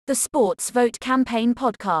the Sports Vote Campaign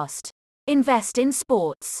podcast. Invest in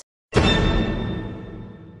sports.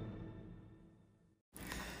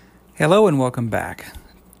 Hello and welcome back.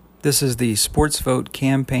 This is the Sports Vote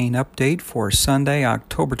Campaign update for Sunday,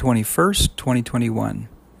 October 21st, 2021.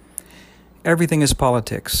 Everything is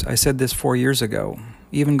politics. I said this 4 years ago.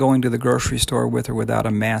 Even going to the grocery store with or without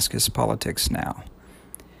a mask is politics now.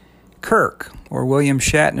 Kirk, or William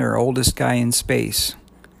Shatner, oldest guy in space.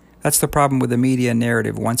 That's the problem with the media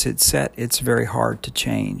narrative. Once it's set, it's very hard to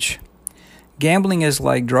change. Gambling is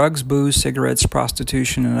like drugs, booze, cigarettes,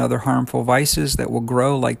 prostitution, and other harmful vices that will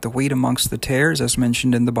grow like the wheat amongst the tares, as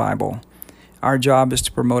mentioned in the Bible. Our job is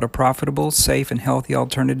to promote a profitable, safe, and healthy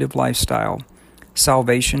alternative lifestyle.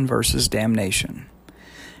 Salvation versus damnation.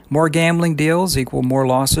 More gambling deals equal more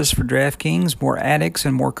losses for DraftKings, more addicts,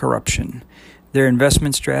 and more corruption. Their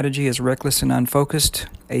investment strategy is reckless and unfocused,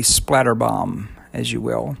 a splatter bomb, as you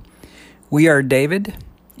will. We are David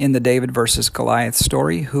in the David versus Goliath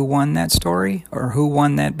story. Who won that story? Or who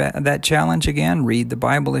won that challenge again? Read the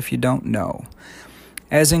Bible if you don't know.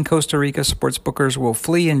 As in Costa Rica, sportsbookers will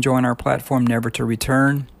flee and join our platform never to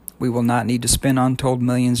return. We will not need to spend untold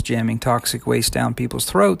millions jamming toxic waste down people's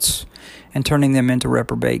throats and turning them into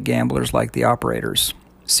reprobate gamblers like the operators.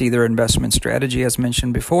 See their investment strategy as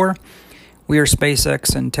mentioned before. We are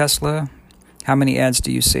SpaceX and Tesla. How many ads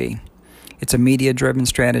do you see? It's a media-driven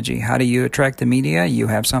strategy. How do you attract the media? You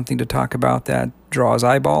have something to talk about that draws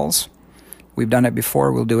eyeballs. We've done it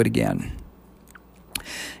before. We'll do it again.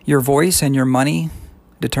 Your voice and your money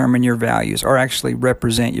determine your values, or actually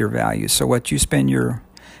represent your values. So what you spend your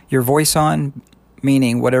voice on,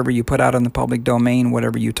 meaning whatever you put out in the public domain,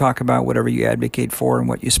 whatever you talk about, whatever you advocate for, and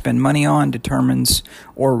what you spend money on determines,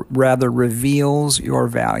 or rather reveals, your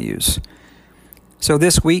values. So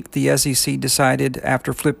this week, the SEC decided,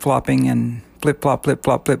 after flip-flopping and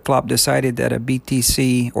flip-flop, decided that a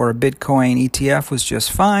BTC or a Bitcoin ETF was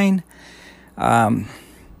just fine.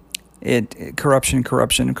 Corruption.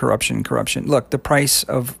 Look, the price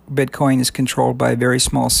of Bitcoin is controlled by a very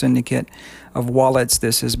small syndicate of wallets.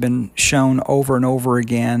 This has been shown over and over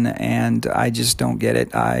again, and I just don't get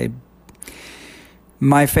it.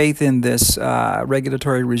 My faith in this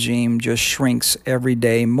regulatory regime just shrinks every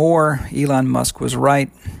day more. Elon Musk was right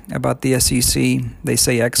about the SEC. They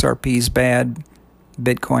say XRP is bad.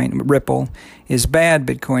 Ripple is bad.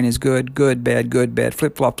 Bitcoin is good, bad.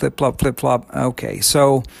 Flip-flop. Okay,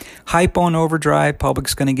 so hype on overdrive.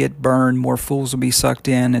 Public's going to get burned. More fools will be sucked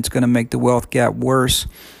in. It's going to make the wealth gap worse.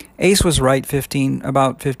 Ace was right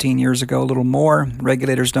about 15 years ago, a little more.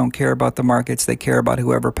 Regulators don't care about the markets. They care about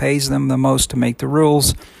whoever pays them the most to make the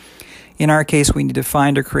rules. In our case, we need to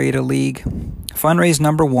find or create a league. Fundraise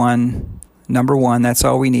number one, that's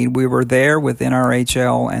all we need. We were there with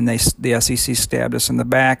NRHL, and the SEC stabbed us in the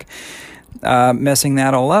back, messing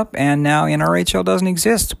that all up. And now NRHL doesn't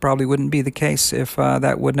exist. Probably wouldn't be the case if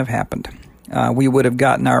that wouldn't have happened. We would have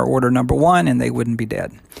gotten our order number one, and they wouldn't be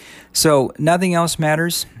dead. So nothing else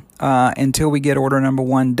matters. Until we get order number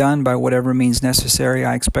one done by whatever means necessary.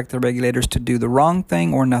 I expect the regulators to do the wrong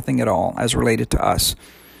thing or nothing at all as related to us.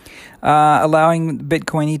 Allowing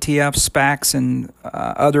Bitcoin ETFs, SPACs, and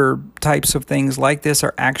other types of things like this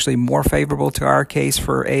are actually more favorable to our case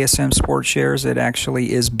for ASM Sports shares. It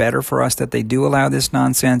actually is better for us that they do allow this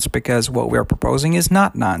nonsense, because what we're proposing is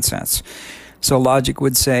not nonsense. So logic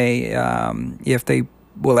would say if they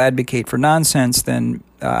will advocate for nonsense, then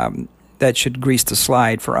that should grease the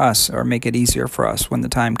slide for us or make it easier for us when the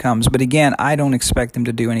time comes. But again, I don't expect them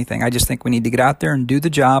to do anything. I just think we need to get out there and do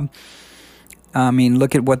the job. I mean,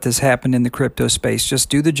 look at what has happened in the crypto space.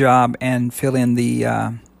 Just do the job and fill in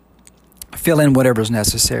whatever's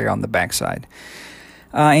necessary on the backside.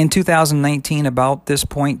 In 2019, about this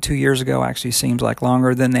point, 2 years ago, actually seems like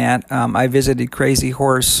longer than that, I visited Crazy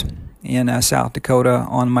Horse in South Dakota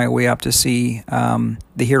on my way up to see the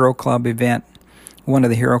Hero Club event. One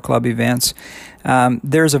of the Hero Club events.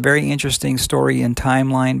 There's a very interesting story and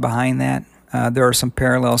timeline behind that. There are some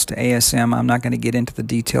parallels to ASM. I'm not going to get into the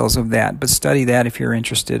details of that, but study that if you're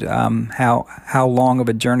interested. How long of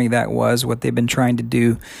a journey that was, what they've been trying to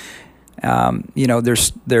do.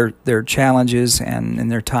 Their challenges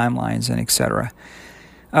and their timelines and etc.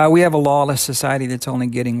 We have a lawless society that's only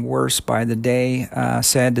getting worse by the day.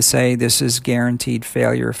 Sad to say, this is guaranteed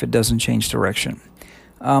failure if it doesn't change direction.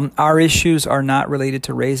 Our issues are not related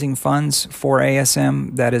to raising funds for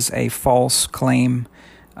ASM. That is a false claim.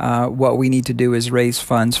 What we need to do is raise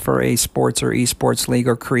funds for a sports or esports league,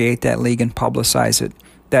 or create that league and publicize it.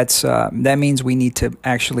 That means we need to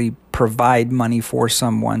actually provide money for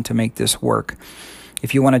someone to make this work.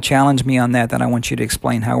 If you want to challenge me on that, then I want you to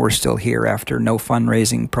explain how we're still here after no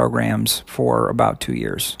fundraising programs for about 2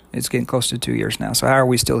 years. It's getting close to 2 years now. So how are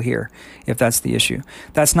we still here if that's the issue?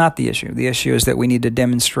 That's not the issue. The issue is that we need to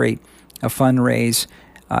demonstrate a fundraise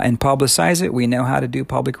and publicize it. We know how to do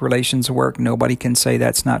public relations work. Nobody can say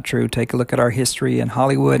that's not true. Take a look at our history in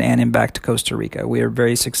Hollywood and in back to Costa Rica. We are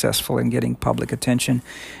very successful in getting public attention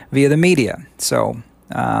via the media. So,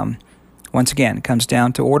 once again, it comes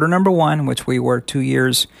down to order number one, which we were 2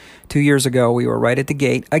 years ago. We were right at the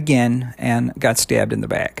gate again and got stabbed in the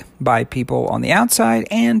back by people on the outside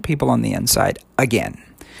and people on the inside again.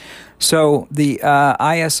 So the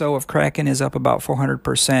ISO of Kraken is up about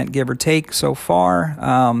 400%, give or take, so far.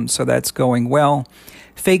 So that's going well.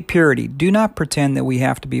 Fake purity. Do not pretend that we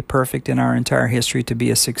have to be perfect in our entire history to be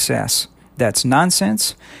a success. That's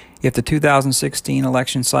nonsense. If the 2016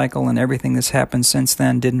 election cycle and everything that's happened since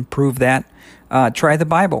then didn't prove that, try the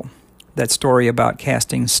Bible. That story about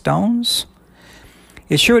casting stones.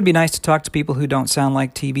 It sure would be nice to talk to people who don't sound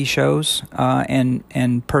like TV shows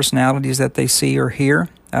and personalities that they see or hear.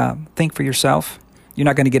 Think for yourself. You're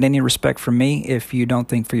not going to get any respect from me if you don't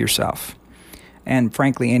think for yourself. And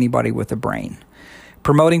frankly, anybody with a brain.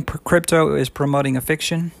 Promoting crypto is promoting a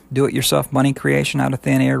fiction. Do-it-yourself money creation out of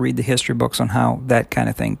thin air. Read the history books on how that kind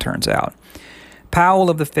of thing turns out. Powell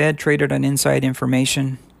of the Fed traded on inside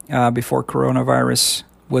information before coronavirus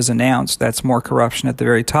was announced. That's more corruption at the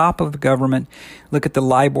very top of the government. Look at the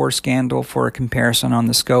LIBOR scandal for a comparison on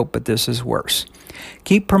the scope, but this is worse.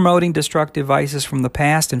 Keep promoting destructive vices from the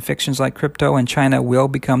past and fictions like crypto, and China will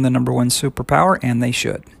become the number one superpower, and they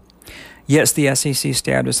should. Yes, the SEC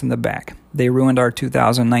stabbed us in the back. They ruined our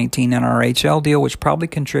 2019 NRHL deal, which probably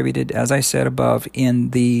contributed, as I said above,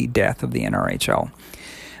 in the death of the NRHL.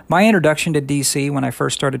 My introduction to D.C. when I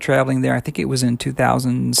first started traveling there, I think it was in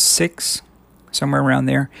 2006, somewhere around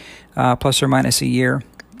there, plus or minus a year.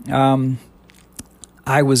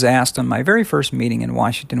 I was asked on my very first meeting in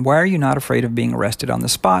Washington, why are you not afraid of being arrested on the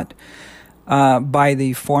spot? By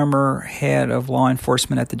the former head of law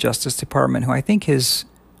enforcement at the Justice Department, who I think his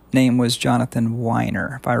name was Jonathan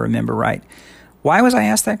Weiner, if I remember right. Why was I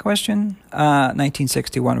asked that question?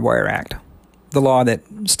 1961 Wire Act, the law that's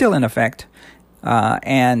still in effect,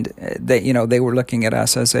 and they were looking at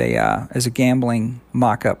us as a gambling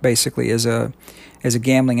mock-up, basically as a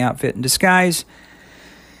gambling outfit in disguise.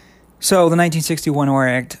 So the 1961 Wire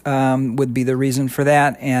Act would be the reason for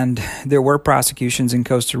that, and there were prosecutions in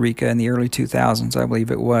Costa Rica in the early 2000s, I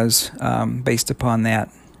believe it was, based upon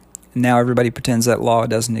that. Now everybody pretends that law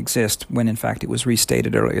doesn't exist when, in fact, it was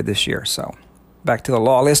restated earlier this year. So back to the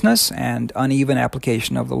lawlessness and uneven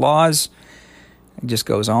application of the laws. It just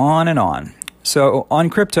goes on and on. So on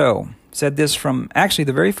crypto, said this from actually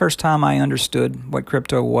the very first time I understood what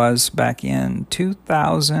crypto was back in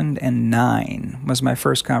 2009 was my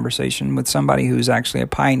first conversation with somebody who's actually a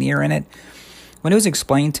pioneer in it. When it was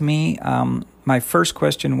explained to me, my first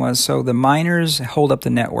question was, so the miners hold up the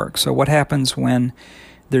network. So what happens when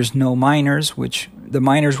there's no miners, which the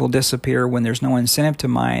miners will disappear when there's no incentive to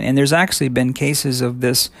mine. And there's actually been cases of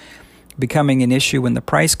this becoming an issue when the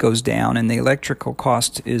price goes down and the electrical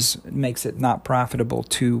cost makes it not profitable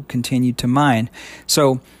to continue to mine.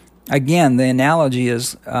 So again, the analogy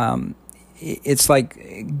is it's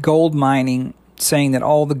like gold mining, saying that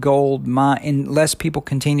all the gold, unless people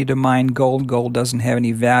continue to mine gold doesn't have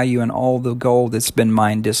any value, and all the gold that's been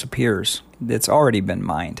mined disappears. That's already been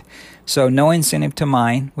mined. So no incentive to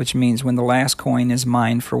mine, which means when the last coin is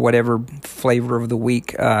mined for whatever flavor of the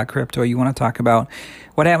week crypto you want to talk about,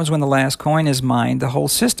 what happens when the last coin is mined? The whole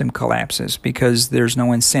system collapses because there's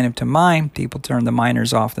no incentive to mine. People turn the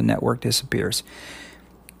miners off, the network disappears.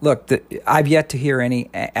 Look, I've yet to hear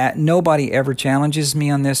nobody ever challenges me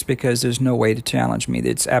on this because there's no way to challenge me.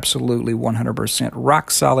 It's absolutely 100%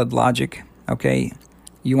 rock solid logic, okay?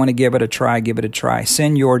 You want to give it a try, give it a try.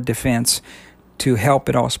 Send your defense to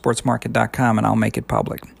help@allsportsmarket.com and I'll make it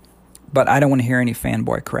public. But I don't want to hear any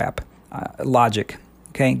fanboy crap. Logic,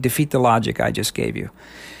 okay? Defeat the logic I just gave you.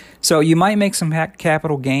 So you might make some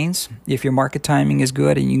capital gains if your market timing is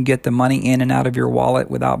good and you can get the money in and out of your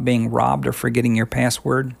wallet without being robbed or forgetting your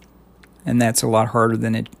password. And that's a lot harder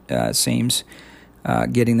than it seems.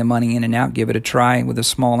 Getting the money in and out, give it a try with a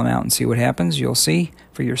small amount and see what happens. You'll see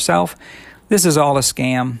for yourself. This is all a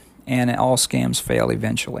scam, and all scams fail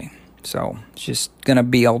eventually. So it's just going to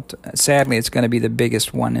be, sadly, it's going to be the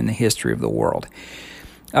biggest one in the history of the world.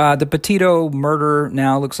 The Petito murder,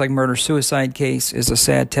 now looks like murder-suicide case, is a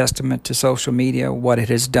sad testament to social media, what it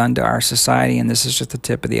has done to our society, and this is just the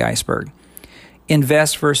tip of the iceberg.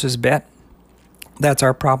 Invest versus bet. That's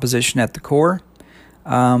our proposition at the core.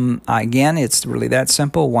 Again, it's really that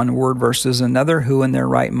simple. One word versus another. Who in their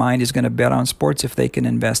right mind is going to bet on sports if they can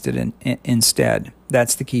invest it in instead?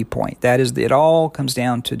 That's the key point. It all comes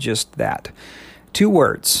down to just that. 2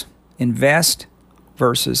 words: invest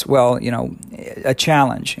versus, a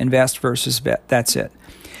challenge. Invest versus bet. That's it.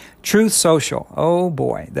 Truth Social. Oh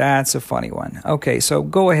boy, that's a funny one. Okay, so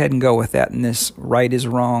go ahead and go with that in this right is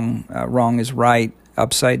wrong, wrong is right,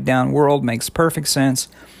 upside down world. Makes perfect sense.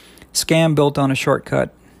 Scam built on a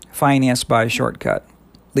shortcut, financed by a shortcut.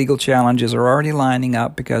 Legal challenges are already lining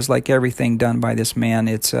up because, like everything done by this man,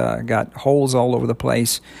 it's got holes all over the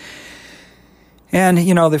place. And,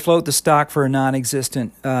 they float the stock for a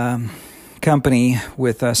non-existent company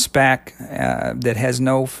with a SPAC that has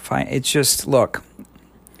no... It's just, look,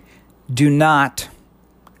 do not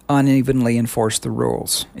unevenly enforce the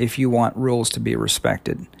rules if you want rules to be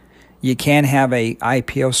respected. You can't have a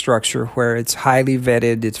IPO structure where it's highly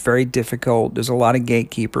vetted, it's very difficult, there's a lot of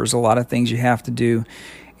gatekeepers, a lot of things you have to do,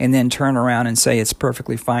 and then turn around and say it's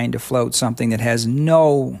perfectly fine to float something that has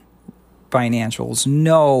no financials,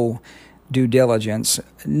 no due diligence,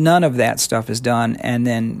 none of that stuff is done, and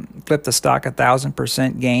then flip the stock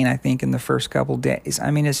 1,000% gain, I think, in the first couple days. I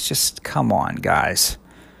mean, it's just, come on, guys.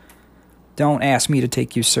 Don't ask me to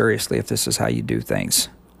take you seriously if this is how you do things.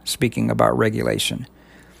 Speaking about regulation.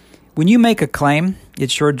 When you make a claim,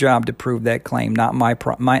 it's your job to prove that claim, not my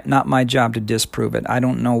job to disprove it. I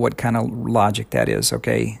don't know what kind of logic that is,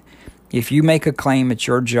 okay? If you make a claim, it's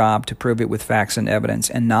your job to prove it with facts and evidence,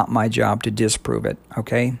 and not my job to disprove it,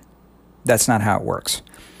 okay? That's not how it works.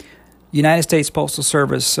 United States Postal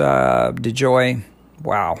Service, DeJoy,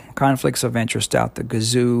 wow, conflicts of interest out the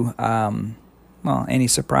gazoo. Any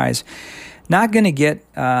surprise? Not going to get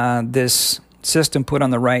this system put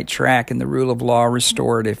on the right track and the rule of law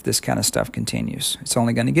restored if this kind of stuff continues. It's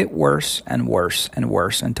only going to get worse and worse and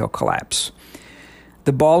worse until collapse.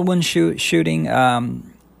 The Baldwin shooting, I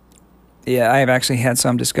have actually had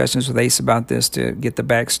some discussions with Ace about this to get the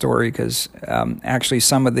backstory because actually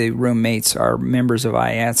some of the roommates are members of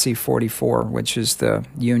IATSE 44, which is the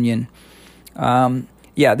union.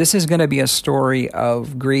 This is going to be a story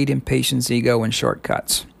of greed, impatience, ego, and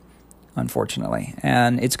shortcuts, unfortunately.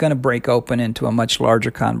 And it's going to break open into a much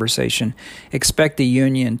larger conversation. Expect the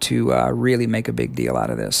union to really make a big deal out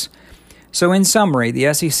of this. So in summary,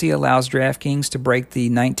 the SEC allows DraftKings to break the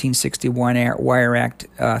 1961 Wire Act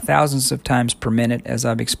thousands of times per minute, as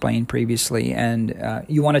I've explained previously. And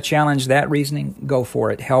you want to challenge that reasoning? Go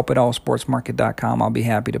for it. Help@allsportsmarket.com. I'll be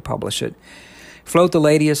happy to publish it. Float the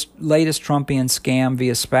latest Trumpian scam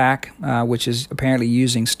via SPAC, which is apparently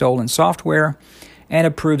using stolen software, and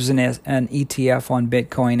approves an ETF on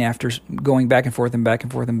Bitcoin after going back and forth and back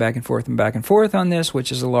and forth and back and forth and back and forth on this,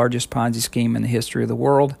 which is the largest Ponzi scheme in the history of the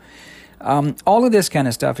world. All of this kind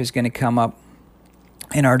of stuff is going to come up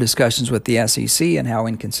in our discussions with the SEC and how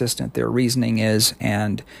inconsistent their reasoning is,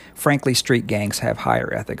 and frankly, street gangs have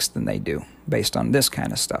higher ethics than they do based on this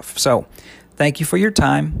kind of stuff. So thank you for your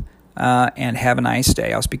time. And have a nice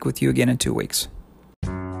day. I'll speak with you again in 2 weeks.